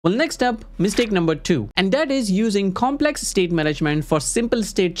Well, next up, mistake number 2, and that is using complex state management for simple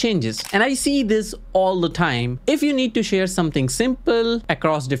state changes. And I see this all the time. If you need to share something simple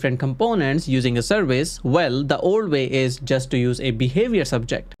across different components using a service, well, the old way is just to use a behavior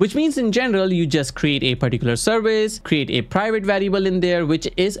subject, which means in general, you just create a particular service, create a private variable in there, which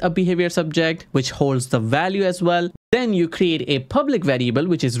is a behavior subject, which holds the value as well. Then you create a public variable,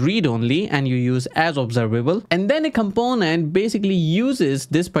 which is read only, and you use asObservable. And then a component basically uses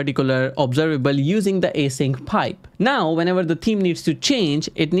this particular observable using the async pipe. Now, whenever the theme needs to change,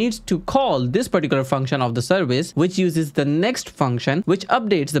 it needs to call this particular function of the service, which uses the next function, which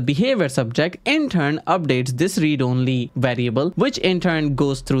updates the behavior subject, in turn updates this read only variable, which in turn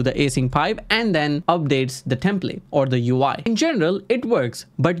goes through the async pipe and then updates the template or the UI. In general, it works,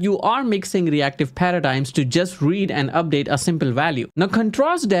 but you are mixing reactive paradigms to just read and update a simple value. Now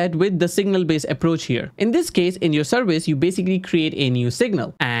contrast that with the signal-based approach here. In this case, in your service, you basically create a new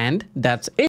signal, and that's it.